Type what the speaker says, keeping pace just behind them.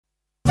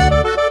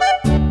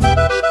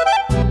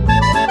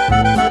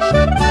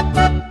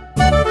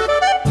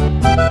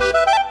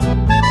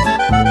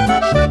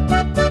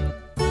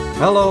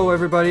Hello,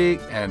 everybody,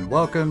 and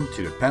welcome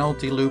to the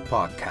Penalty Loop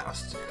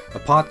Podcast, a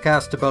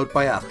podcast about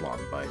biathlon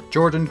by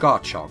Jordan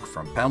Gottschalk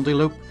from Penalty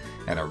Loop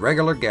and a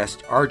regular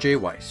guest, RJ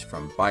Weiss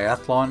from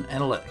Biathlon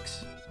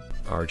Analytics.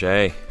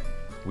 RJ,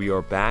 we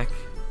are back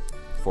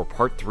for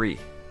part 3.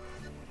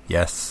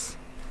 Yes,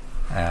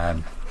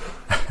 and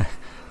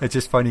it's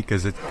just funny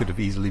because it could have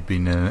easily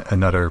been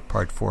another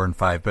part 4 and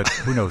 5, but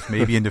who knows?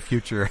 Maybe in the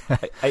future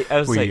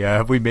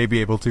we may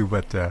be able to.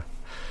 But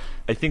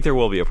I think there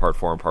will be a part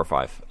 4 and part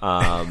 5.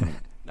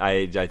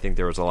 I think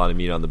there was a lot of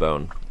meat on the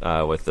bone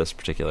with this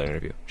particular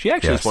interview. She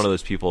actually is one of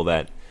those people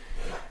that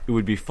it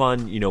would be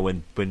fun, you know,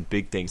 when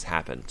big things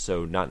happen.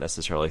 So not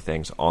necessarily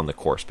things on the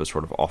course, but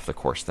sort of off the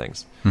course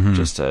things,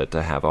 just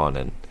to have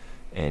on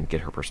and get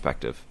her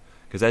perspective.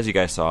 Because as you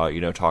guys saw, you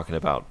know, we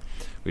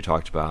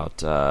talked about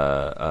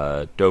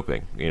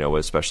doping, you know,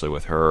 especially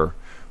with her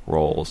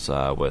roles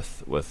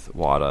with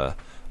WADA.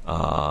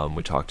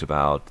 We talked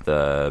about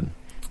the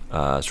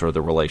sort of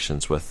the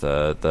relations with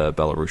the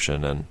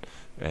Belarusian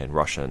and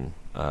Russian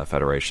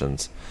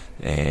federations,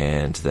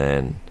 and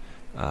then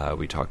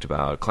we talked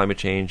about climate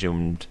change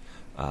and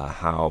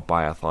how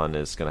biathlon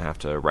is going to have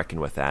to reckon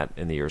with that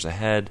in the years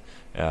ahead,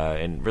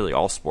 and really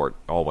all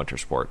winter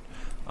sport.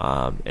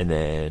 And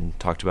then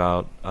talked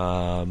about,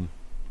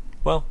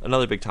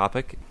 another big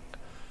topic.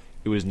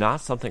 It was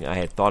not something I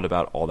had thought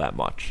about all that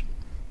much,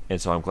 and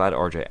so I'm glad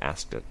RJ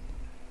asked it.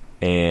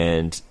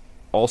 And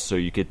also,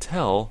 you could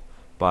tell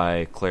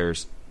by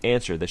Claire's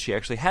answer that she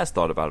actually has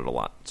thought about it a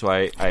lot. So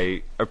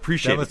I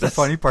appreciate that was the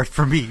funny part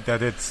for me,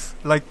 that it's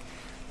like,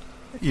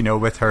 you know,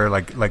 with her,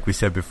 like we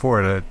said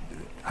before, that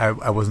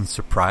I wasn't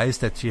surprised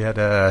that she had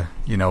a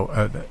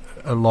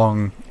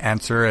long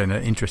answer and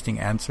an interesting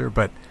answer,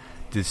 but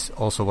this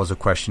also was a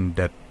question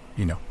that,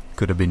 you know,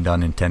 could have been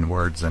done in 10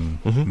 words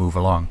and move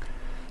along.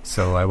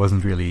 So I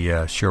wasn't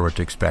really sure what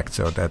to expect.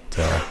 So that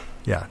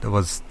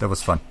was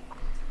fun.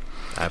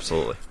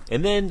 Absolutely.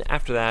 And then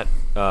after that,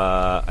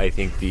 I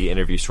think the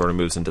interview sort of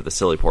moves into the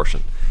silly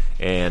portion.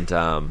 And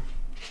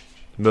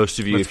most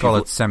of you... Let's call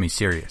it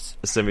semi-serious.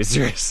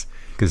 Semi-serious.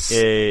 Because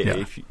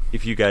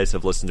if you guys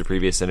have listened to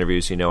previous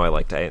interviews, you know I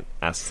like to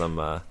ask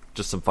some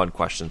just some fun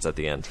questions at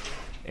the end.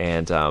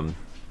 And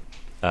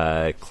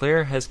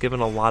Claire has given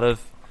a lot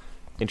of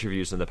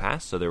interviews in the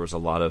past, so there was a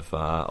lot of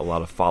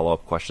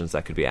follow-up questions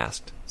that could be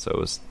asked.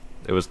 So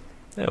it was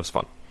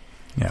fun.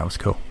 Yeah, it was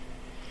cool.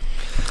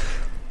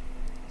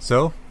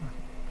 So,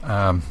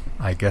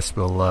 I guess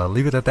we'll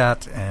leave it at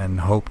that and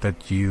hope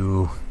that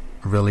you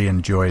really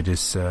enjoy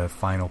this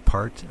final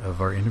part of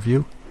our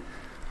interview.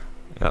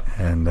 Yep.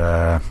 And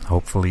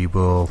hopefully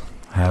we'll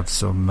have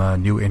some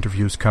new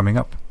interviews coming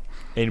up.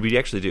 And we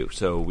actually do.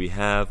 So we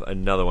have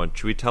another one.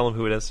 Should we tell them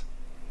who it is?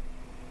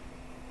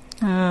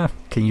 Can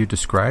you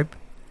describe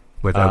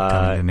without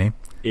telling the name?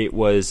 It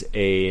was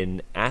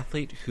an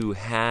athlete who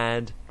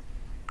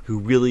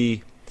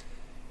really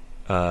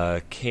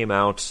came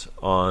out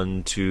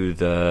onto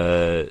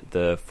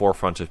the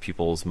forefront of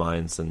people's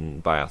minds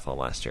in biathlon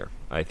last year.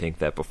 I think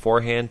that before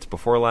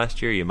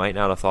last year, you might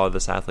not have thought of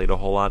this athlete a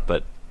whole lot,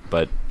 but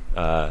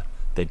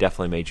they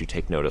definitely made you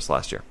take notice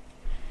last year.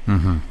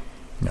 No,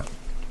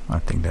 I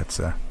think that's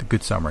a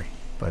good summary.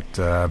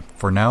 But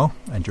for now,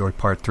 enjoy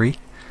part 3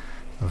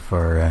 of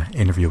our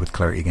interview with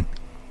Clare Egan.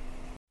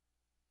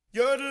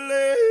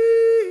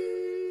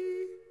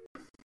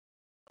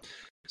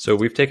 So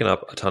we've taken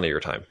up a ton of your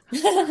time.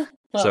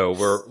 So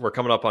we're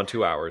coming up on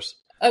 2 hours.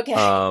 Okay.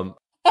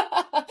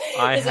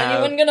 Is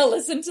anyone going to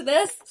listen to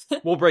this?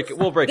 We'll break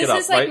it up.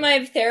 This is like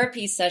my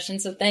therapy session,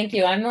 so thank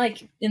you. I'm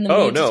like in the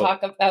mood to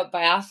talk about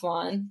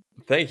biathlon.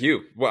 Thank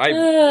you. Well,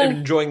 I'm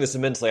enjoying this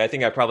immensely. I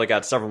think I probably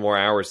got several more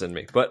hours in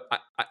me. But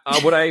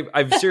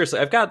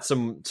I've got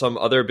some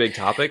other big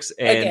topics,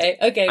 and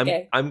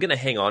okay. I'm going to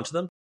hang on to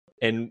them,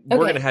 and we're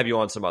going to have you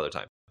on some other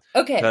time.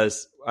 Okay.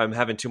 Because I'm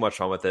having too much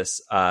fun with this.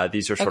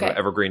 These are sort of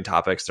evergreen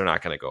topics. They're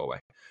not going to go away.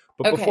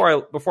 But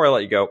before I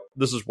let you go,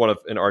 this is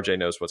and RJ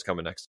knows what's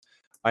coming next.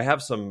 I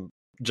have some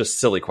just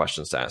silly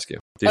questions to ask you.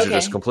 These are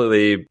just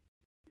completely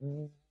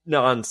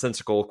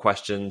nonsensical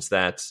questions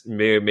that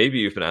maybe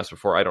you've been asked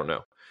before. I don't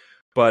know.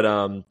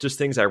 But just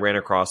things I ran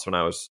across when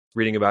I was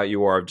reading about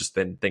you or I've just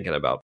been thinking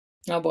about.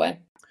 Oh, boy.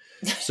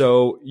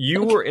 So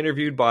you were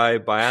interviewed by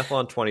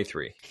Biathlon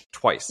 23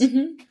 twice.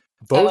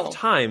 Both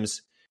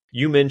times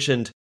you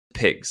mentioned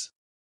pigs.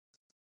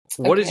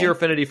 What is your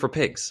affinity for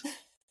pigs?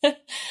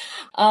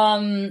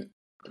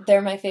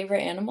 They're my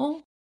favorite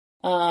animal.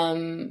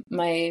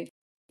 My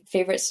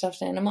favorite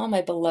stuffed animal,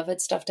 my beloved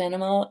stuffed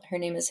animal. Her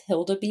name is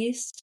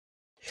Hildebeest.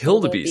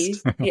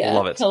 Hildebeest. Yeah.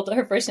 Love it.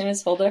 Her first name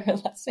is Hilda. Her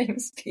last name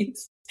is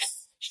Beast.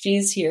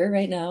 She's here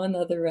right now in the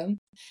other room.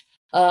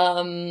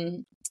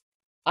 I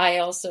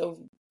also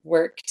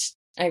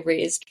I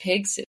raised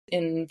pigs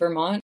in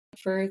Vermont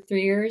for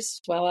 3 years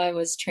while I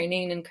was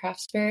training in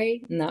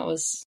Craftsbury, and that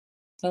was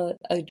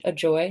a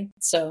joy.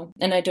 So,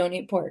 and I don't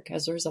eat pork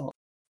as a result.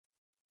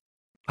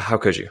 How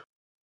could you?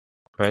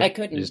 Right? I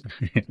couldn't.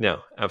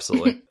 No,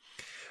 absolutely.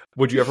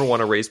 Would you ever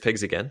want to raise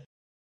pigs again?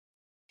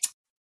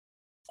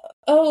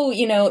 Oh,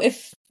 you know,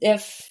 if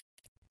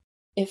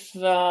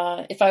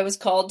if I was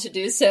called to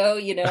do so,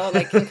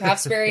 like in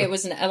Craftsberry, it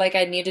was like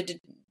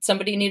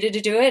somebody needed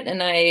to do it,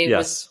 and I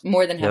was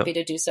more than happy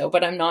to do so.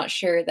 But I'm not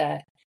sure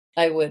that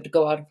I would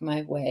go out of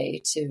my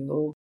way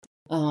to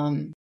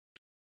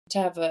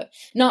have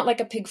not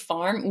like a pig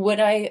farm. Would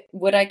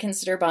I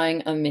consider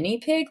buying a mini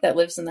pig that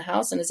lives in the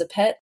house and is a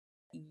pet?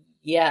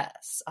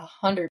 Yes,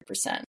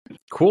 100%.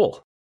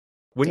 Cool.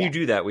 When you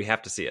do that, we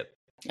have to see it.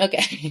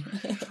 Okay.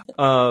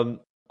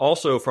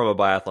 Also from a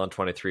Biathlon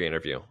 23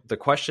 interview, the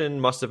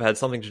question must have had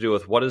something to do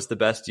with what is the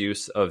best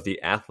use of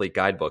the athlete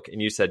guidebook? And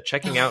you said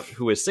checking out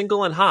who is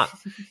single and hot.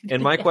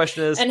 And my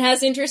question is... and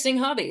has interesting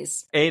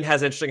hobbies. And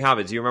has interesting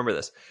hobbies. You remember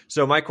this.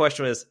 So my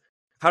question is,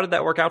 how did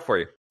that work out for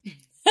you?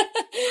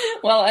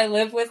 Well, I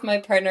live with my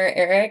partner,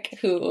 Eric,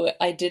 who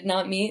I did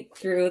not meet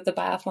through the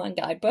Biathlon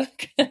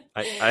guidebook. But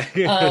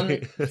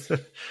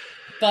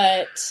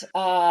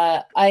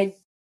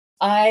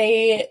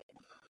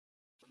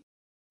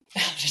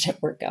how did it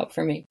work out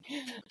for me?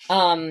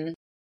 I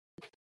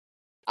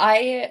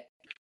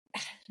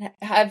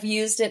have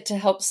used it to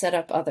help set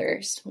up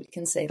others. We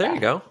can say there that.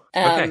 You go.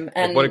 Okay.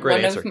 And what a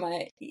great answer.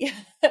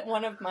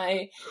 One of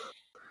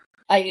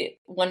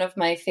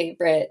my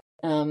favorite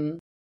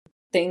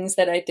things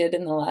that I did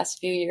in the last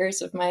few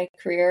years of my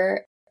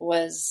career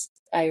was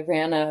I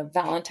ran a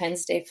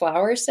Valentine's Day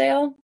flower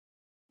sale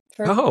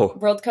for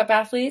World Cup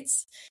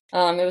athletes.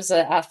 It was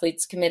an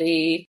athletes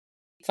committee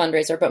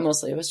fundraiser, but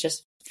mostly it was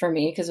just for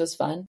me because it was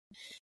fun.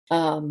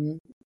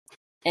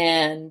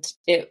 And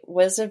it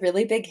was a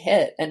really big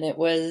hit, and it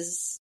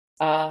was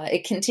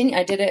I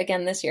did it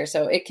again this year,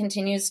 so it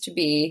continues to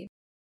be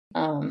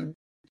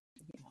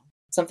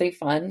something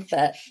fun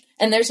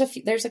and there's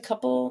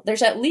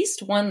at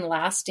least one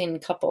lasting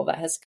couple that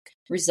has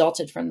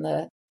resulted from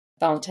the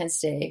Valentine's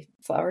Day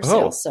flower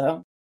sale.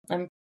 So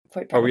I'm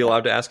quite proud. Are we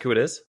allowed to ask who it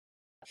is?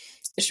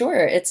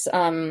 Sure. It's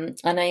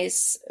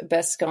Anais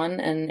Bescon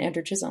and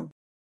Andrew Chisholm.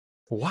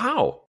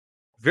 Wow.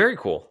 Very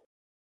cool.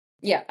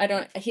 Yeah,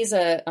 he's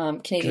a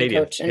Canadian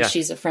coach, and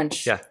she's a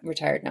French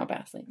retired now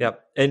athlete.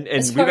 Yep. And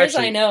as far as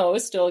I know,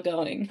 still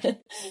going.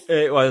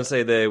 Well, I would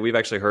say we've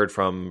actually heard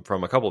from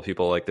a couple of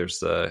people, like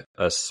there's a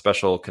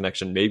special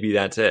connection, maybe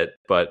that's it,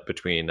 but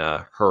between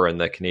her and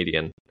the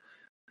Canadian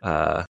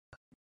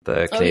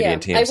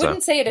team. I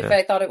wouldn't say it if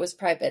I thought it was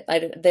private.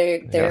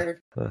 They're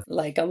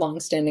like a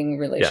long-standing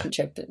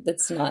relationship.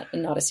 That's not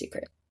a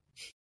secret.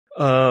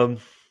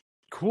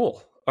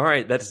 Cool. All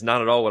right, that is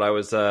not at all what I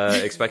was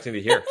expecting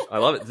to hear. I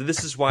love it.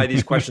 This is why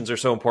these questions are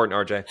so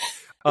important, RJ.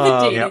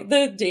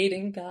 The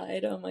dating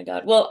guide. Oh my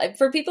God. Well,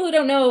 for people who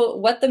don't know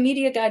what the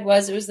media guide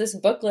was, it was this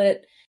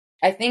booklet,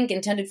 I think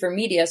intended for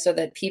media so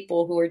that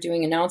people who are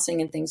doing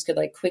announcing and things could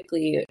like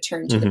quickly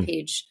turn to the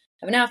page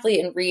of an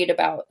athlete and read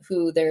about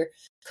who their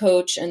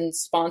coach and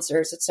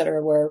sponsors, et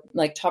cetera, were,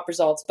 like top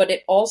results. But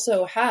it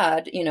also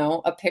had,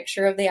 a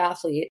picture of the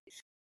athlete,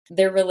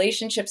 their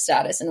relationship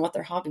status, and what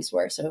their hobbies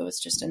were. So it was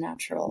just a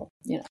natural,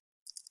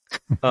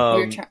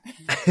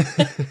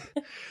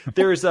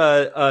 There's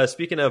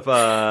speaking of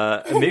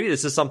maybe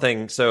this is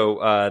something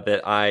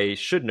that I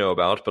should know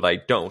about, but I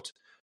don't.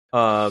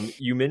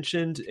 You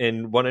mentioned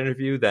in one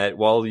interview that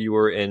while you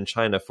were in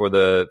China for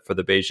the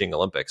Beijing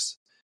Olympics,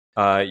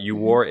 you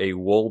wore a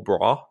wool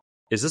bra.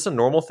 Is this a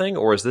normal thing,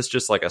 or is this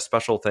just like a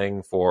special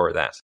thing for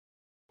that?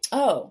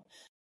 Oh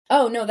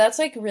no, that's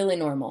like really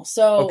normal.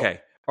 So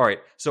okay. All right.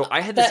 So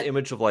I had this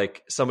image of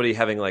like somebody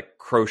having like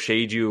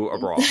crocheted you a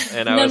bra,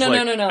 and I was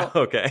like, no.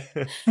 Okay.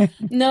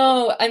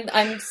 No,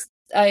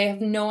 I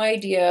have no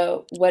idea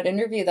what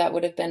interview that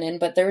would have been in,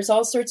 but there's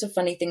all sorts of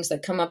funny things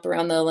that come up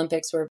around the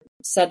Olympics where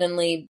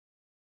suddenly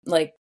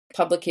like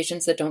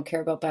publications that don't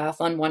care about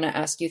biathlon want to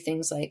ask you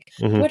things like,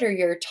 what are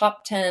your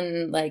top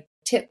 10 like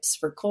tips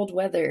for cold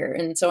weather?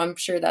 And so I'm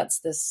sure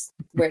that's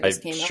where this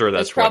came up. Sure,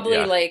 that's it's probably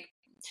like,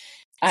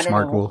 I don't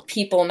know, Wool.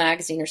 People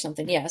magazine or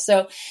something. Yeah.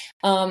 So,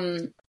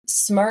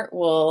 Smart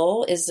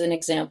Wool is an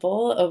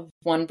example of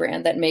one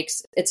brand that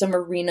it's a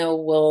merino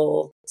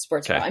wool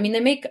sports bra. I mean, they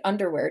make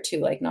underwear too,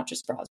 like not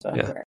just bras, but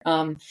underwear.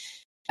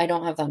 I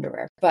don't have the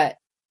underwear, but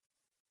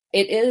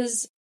it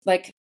is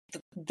like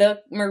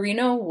the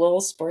merino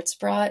wool sports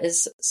bra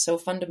is so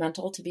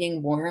fundamental to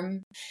being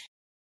warm.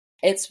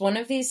 It's one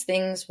of these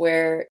things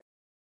where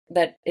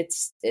that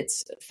it's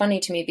funny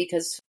to me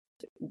because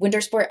winter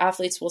sport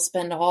athletes will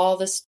spend all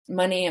this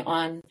money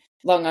on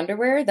long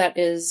underwear that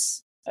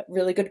is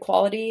really good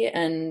quality.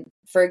 And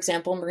for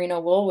example, merino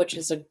wool, which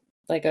is a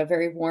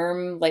very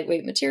warm,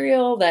 lightweight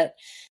material that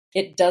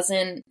it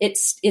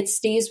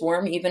stays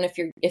warm even if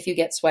you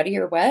get sweaty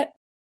or wet.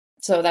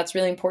 So that's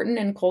really important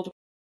in cold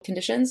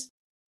conditions.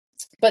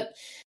 But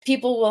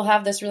people will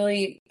have this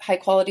really high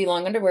quality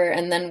long underwear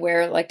and then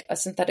wear like a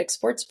synthetic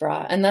sports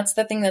bra. And that's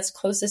the thing that's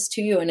closest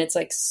to you. And it's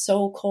like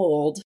so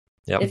cold.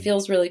 Yep. It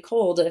feels really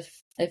cold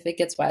if it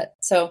gets wet.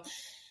 So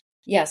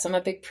yes, I'm a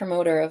big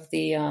promoter of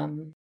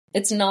the,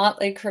 it's not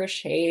like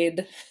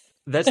crocheted.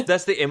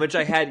 That's the image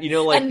I had.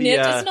 Like a knit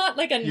is not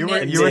like a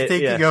knit. You were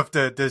thinking of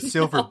the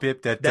silver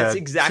bib that. That's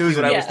exactly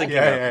Susan, what I was thinking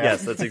of. Yeah.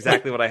 Yes, that's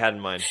exactly what I had in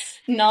mind.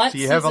 Not so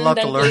you have a lot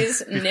to learn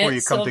before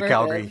you come to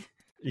Calgary.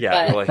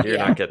 Yeah, well, you're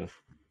not kidding.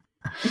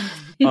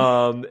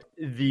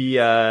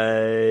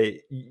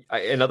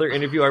 Another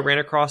interview I ran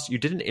across, you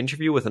did an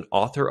interview with an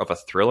author of a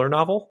thriller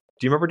novel.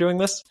 Do you remember doing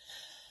this?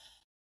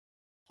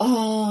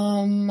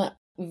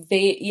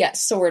 Yeah,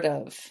 sort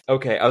of.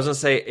 Okay, I was gonna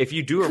say, if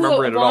you do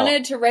remember it at all.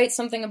 Wanted to write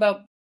something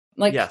about,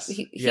 like, yes,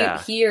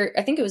 he or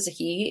I think it was a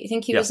he. I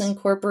think he was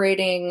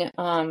incorporating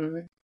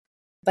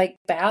like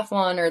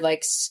biathlon or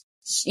like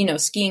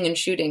skiing and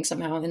shooting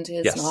somehow into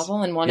his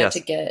novel, and wanted to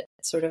get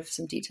sort of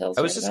some details.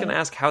 I was just gonna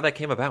ask how that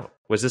came about.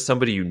 Was this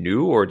somebody you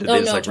knew, or did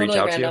they just reach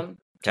out to you? Okay.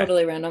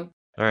 Totally random.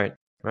 All right.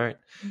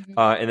 Mm-hmm.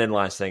 And then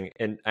last thing,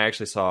 and I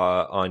actually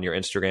saw on your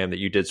Instagram that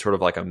you did sort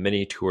of like a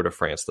mini tour de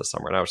France this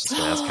summer, and I was just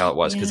going to ask how it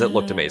was, because it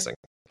looked amazing.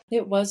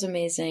 It was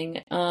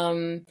amazing.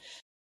 One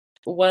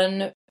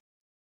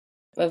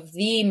of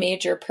the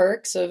major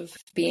perks of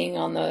being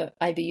on the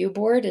IBU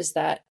board is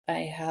that I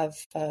have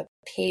a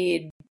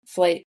paid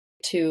flight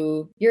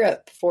to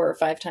Europe 4 or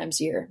 5 times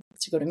a year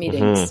to go to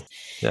meetings.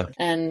 Mm-hmm. Yeah.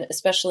 And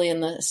especially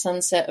in the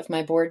sunset of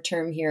my board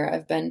term here,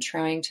 I've been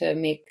trying to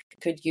make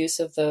good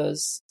use of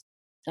those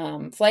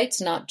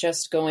flights, not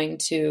just going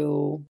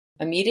to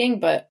a meeting,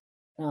 but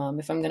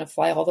if I'm going to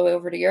fly all the way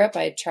over to Europe,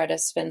 I try to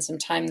spend some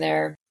time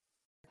there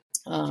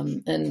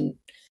and,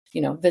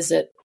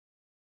 visit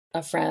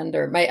a friend,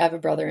 or I have a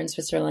brother in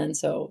Switzerland.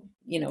 So,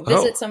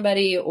 visit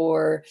somebody,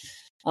 or,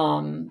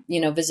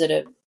 visit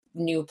a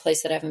new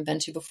place that I haven't been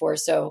to before.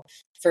 So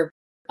for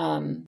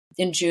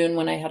in June,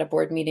 when I had a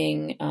board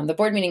meeting, the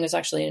board meeting was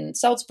actually in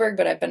Salzburg,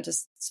 but I've been to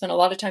spend a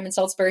lot of time in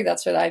Salzburg.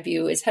 That's where the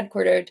IBU is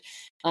headquartered.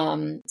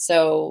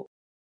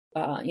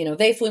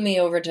 They flew me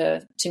over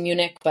to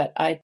Munich, but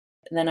I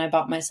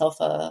bought myself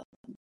a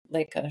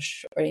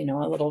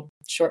little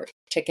short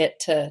ticket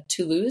to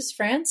Toulouse,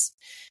 France,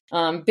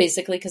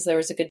 basically because there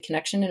was a good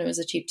connection and it was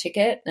a cheap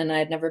ticket, and I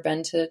had never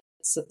been to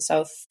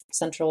South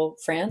Central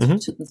France,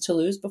 mm-hmm.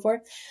 Toulouse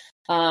before.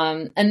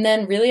 And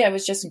then really I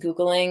was just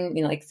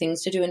Googling,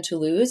 things to do in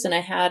Toulouse, and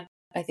I had,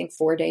 I think,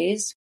 4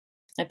 days.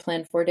 I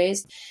planned 4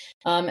 days.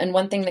 And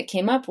one thing that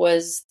came up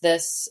was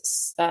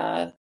this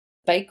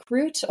bike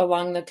route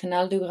along the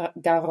Canal du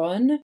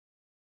Garonne,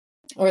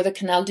 or the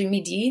Canal du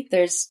Midi.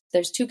 There's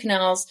 2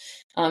 canals.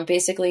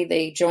 Basically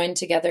they join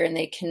together and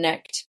they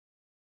connect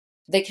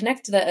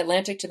the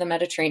Atlantic to the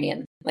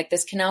Mediterranean. Like,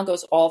 this canal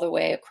goes all the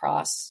way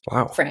across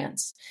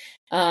France.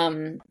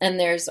 And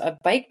there's a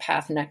bike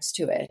path next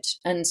to it.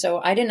 And so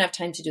I didn't have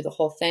time to do the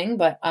whole thing,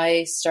 but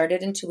I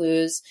started in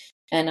Toulouse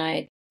and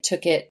I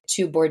took it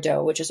to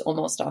Bordeaux, which is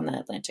almost on the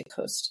Atlantic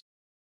coast.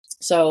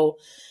 So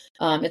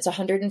it's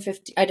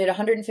 150. I did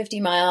 150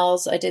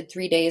 miles. I did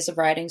 3 days of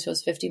riding, so it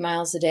was 50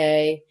 miles a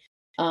day.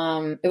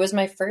 It was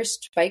my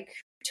first bike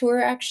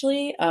tour,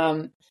 actually.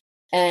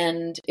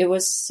 And it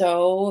was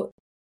so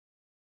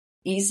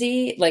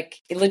easy, like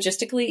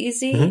logistically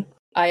easy. Mm-hmm.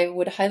 I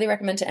would highly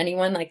recommend to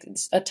anyone, like,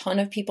 a ton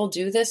of people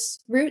do this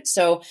route.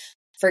 So,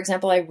 for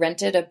example, I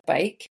rented a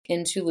bike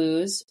in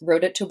Toulouse,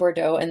 rode it to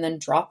Bordeaux, and then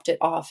dropped it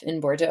off in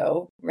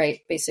Bordeaux,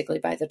 right, basically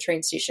by the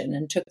train station,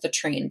 and took the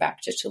train back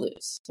to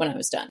Toulouse when I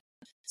was done.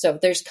 So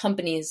there's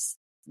companies,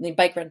 the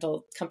bike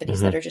rental companies,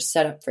 mm-hmm. that are just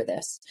set up for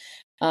this.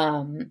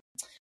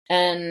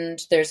 And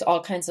there's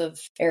all kinds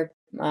of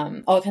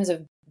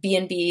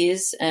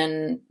B&Bs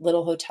and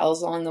little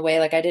hotels along the way.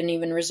 Like, I didn't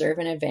even reserve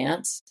in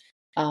advance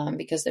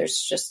because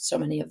there's just so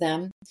many of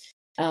them.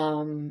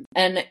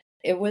 And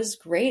it was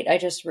great. I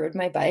just rode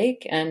my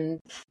bike and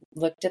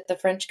looked at the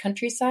French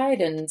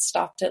countryside and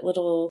stopped at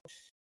little,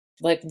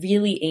 like,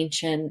 really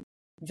ancient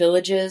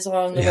villages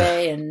along the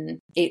way, and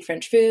ate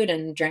French food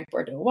and drank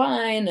Bordeaux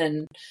wine,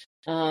 and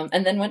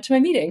then went to my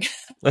meeting.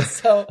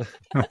 So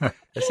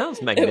it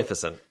sounds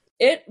magnificent.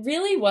 It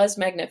really was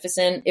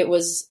magnificent. It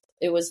was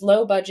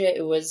low budget.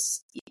 It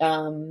was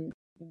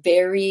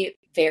very,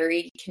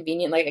 very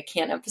convenient. Like, I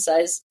can't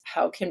emphasize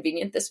how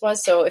convenient this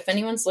was. So if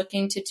anyone's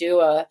looking to do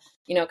a,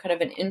 kind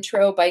of an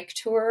intro bike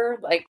tour,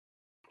 like,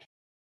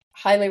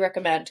 highly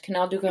recommend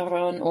Canal du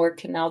Garonne or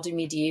Canal du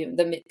Midi.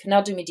 The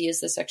Canal du Midi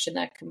is the section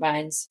that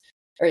combines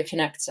or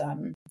connects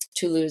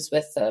Toulouse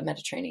with the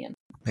Mediterranean.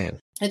 Man,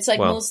 it's like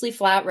mostly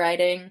flat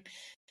riding,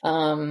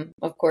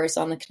 of course,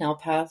 on the canal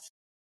path.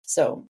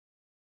 So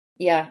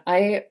yeah,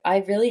 I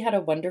really had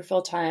a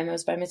wonderful time. I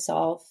was by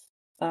myself.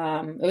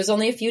 It was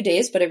only a few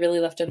days, but it really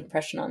left an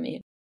impression on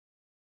me.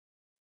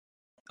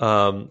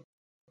 And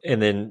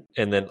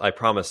then I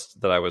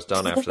promised that I was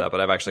done after that, but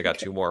I've actually got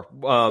 2 more.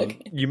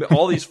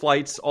 All these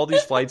flights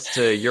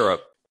to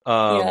Europe.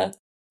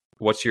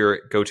 What's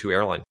your go-to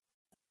airline?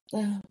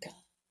 Oh God.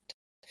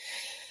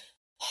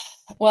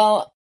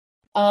 Well,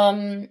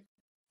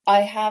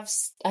 I have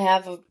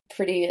a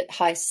pretty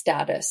high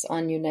status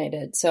on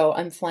United, so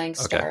I'm flying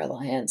Star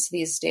Alliance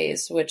these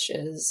days, which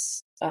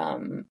is,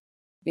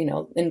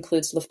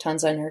 includes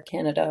Lufthansa and Air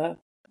Canada,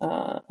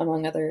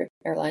 among other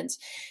airlines.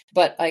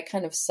 But I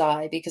kind of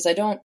sigh because I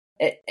don't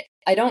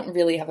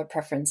really have a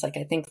preference. Like,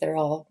 I think they're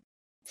all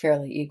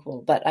fairly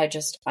equal, but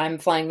I'm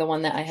flying the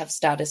one that I have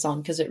status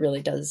on because it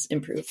really does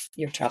improve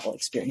your travel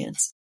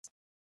experience.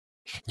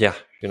 Yeah,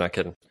 you're not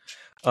kidding.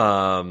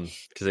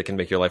 because it can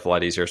make your life a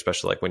lot easier,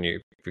 especially like when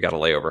you got a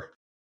layover.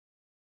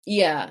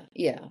 Yeah.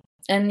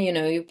 And,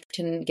 you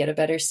can get a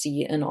better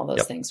seat and all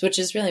those things, which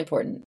is really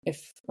important.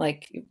 If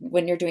like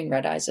when you're doing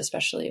red eyes,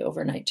 especially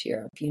overnight to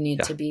Europe, you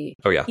need to be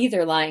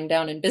either lying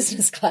down in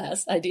business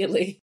class,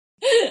 ideally,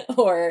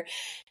 or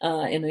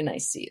in a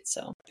nice seat.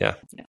 So, yeah.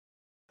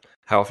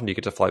 How often do you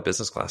get to fly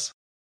business class?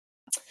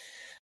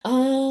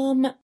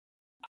 I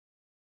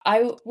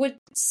would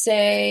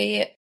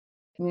say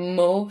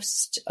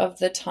most of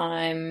the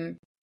time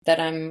that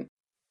I'm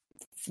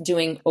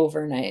doing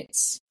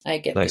overnights, I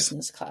get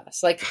business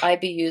class. Like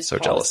IBU's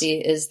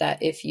policy is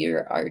that if you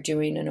are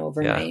doing an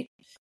overnight,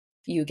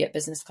 you get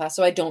business class.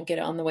 So I don't get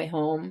it on the way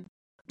home,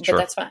 but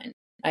that's fine.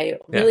 I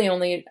really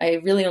only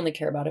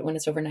care about it when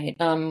it's overnight.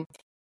 WADA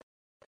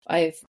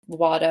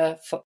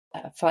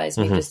flies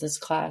me business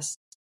class.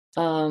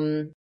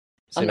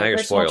 On my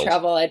personal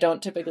travel, I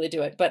don't typically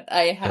do it, but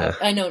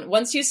I know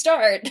once you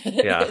start,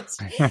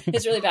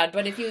 it's really bad.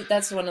 But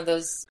that's one of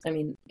those,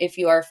 if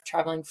you are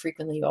traveling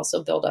frequently, you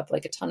also build up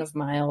like a ton of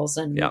miles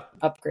and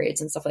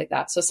upgrades and stuff like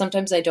that. So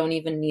sometimes I don't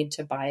even need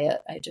to buy it.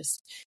 I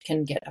just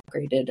can get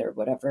upgraded or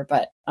whatever.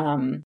 But,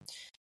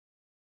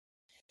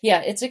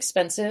 it's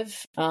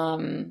expensive.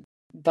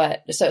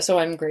 But so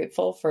I'm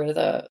grateful for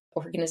the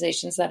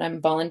organizations that I'm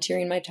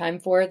volunteering my time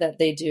for, that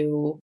they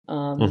do,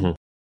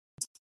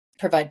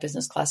 provide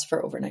business class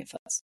for overnight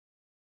flights.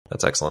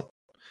 That's excellent.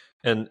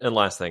 And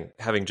last thing,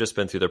 having just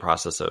been through the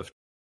process of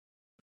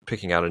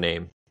picking out a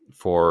name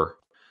for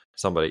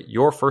somebody,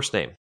 your first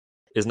name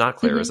is not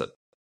Claire, is it?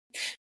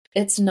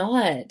 It's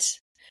not.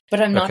 But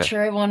I'm not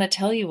sure I want to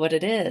tell you what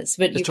it is.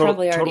 But you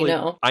probably already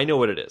know. I know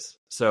what it is.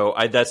 So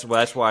that's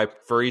why I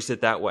phrased it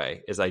that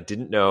way. Is I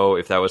didn't know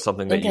if that was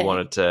something that you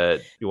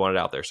wanted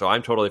out there. So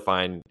I'm totally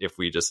fine if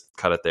we just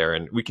cut it there,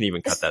 and we can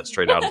even cut that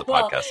straight out of the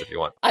podcast if you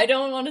want. I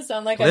don't want to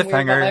sound like I'm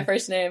weird about my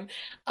first name.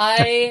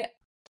 I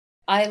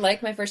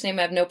like my first name.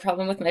 I have no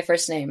problem with my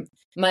first name.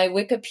 My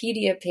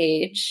Wikipedia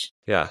page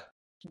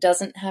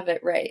doesn't have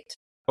it right.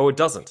 Oh, it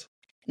doesn't?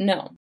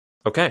 No.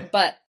 Okay.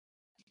 But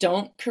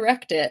don't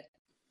correct it.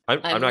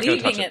 I'm not going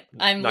to touch it.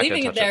 I'm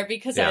leaving it there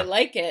because I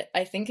like it.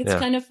 I think it's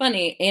kind of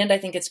funny, and I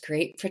think it's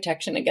great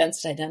protection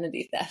against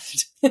identity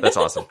theft. That's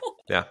awesome.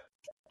 Yeah.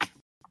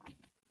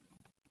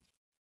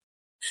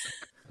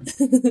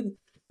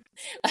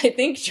 I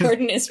think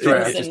Jordan is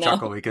frozen I just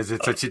chuckle because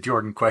it's such a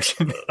Jordan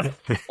question.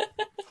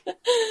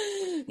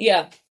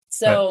 Yeah.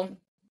 So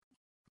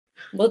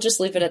we'll just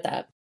leave it at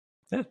that.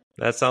 Yeah,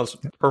 that sounds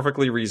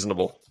perfectly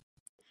reasonable.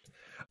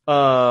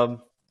 All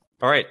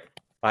right.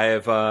 I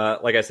have,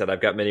 like I said, I've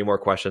got many more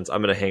questions.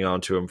 I'm going to hang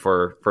on to them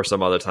for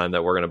some other time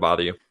that we're going to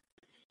bother you.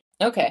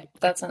 Okay,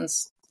 that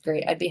sounds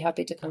great. I'd be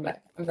happy to come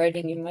back. I'm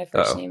writing you my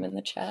first name in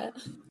the chat.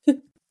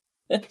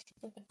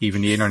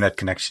 Even the internet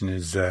connection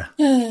is saying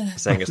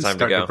it's time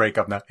to go. To break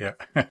up now. Yeah.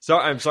 So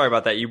I'm sorry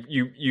about that.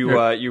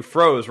 You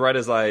froze right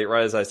as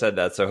I said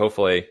that. So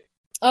hopefully.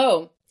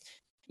 Oh,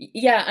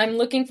 yeah. I'm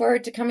looking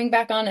forward to coming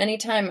back on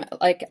anytime.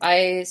 Like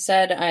I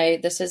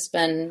said, this has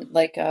been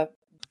like a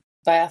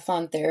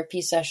biathlon therapy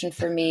session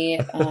for me.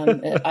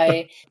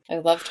 I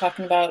love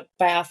talking about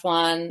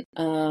biathlon.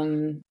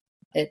 I'm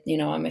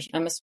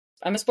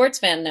a sports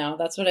fan now.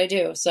 That's what I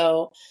do.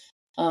 So,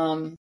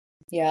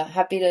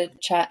 happy to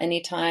chat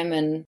anytime.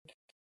 And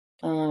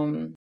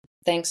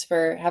thanks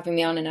for having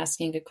me on and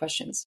asking good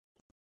questions.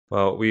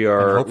 Well,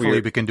 and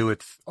hopefully we can do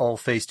it all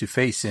face to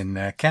face in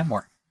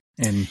Canmore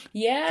in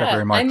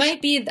February, March. I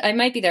might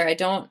be there.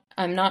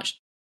 I'm not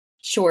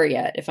sure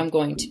yet if I'm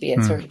going to be.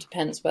 It sort of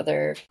depends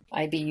whether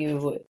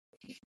IBU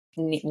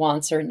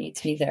wants or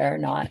needs me there or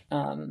not.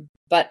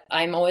 But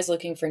I'm always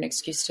looking for an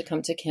excuse to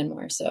come to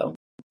Canmore. So,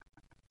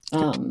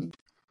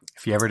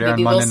 if you're ever there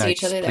on Monday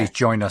nights, please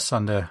join us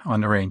on the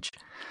range.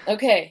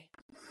 Okay.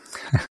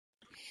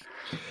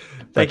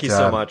 Thank you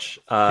so much.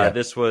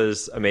 This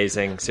was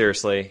amazing.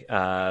 Seriously.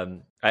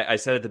 I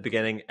said at the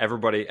beginning,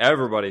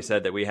 everybody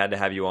said that we had to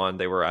have you on.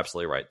 They were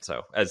absolutely right.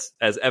 So as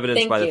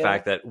evidenced by the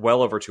fact that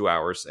well over 2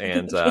 hours,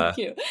 and thank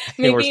you.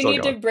 Maybe you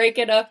need to break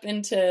it up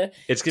into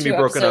it's going to be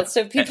broken up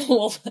so people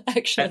will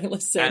actually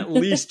listen. At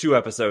least 2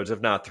 episodes,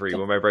 if not 3.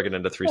 We might break it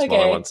into 3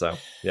 smaller ones. So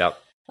yeah.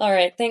 All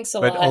right. Thanks a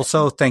lot. But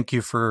also thank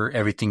you for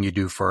everything you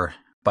do for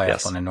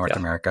biathlon in North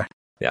America.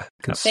 Yeah.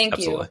 Thank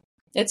you.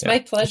 It's my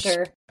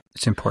pleasure.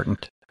 It's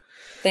important.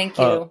 Thank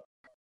you.